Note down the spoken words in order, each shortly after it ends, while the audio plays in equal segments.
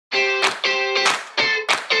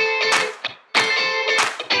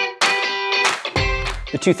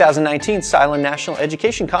The 2019 SILA National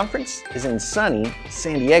Education Conference is in sunny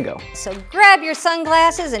San Diego. So grab your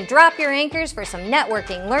sunglasses and drop your anchors for some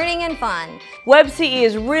networking, learning, and fun. WebCE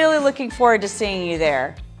is really looking forward to seeing you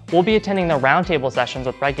there. We'll be attending the roundtable sessions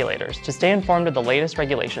with regulators to stay informed of the latest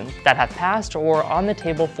regulations that have passed or are on the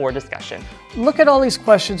table for discussion. Look at all these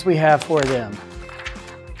questions we have for them.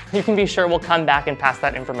 You can be sure we'll come back and pass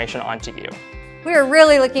that information on to you. We're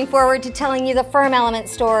really looking forward to telling you the Firm Element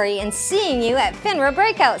story and seeing you at FINRA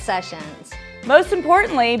breakout sessions. Most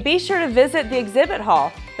importantly, be sure to visit the exhibit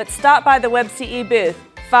hall, but stop by the WebCE booth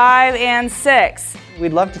 5 and 6.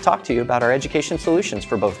 We'd love to talk to you about our education solutions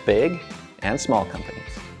for both big and small companies.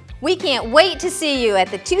 We can't wait to see you at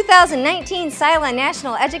the 2019 SILA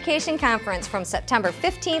National Education Conference from September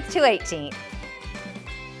 15th to 18th.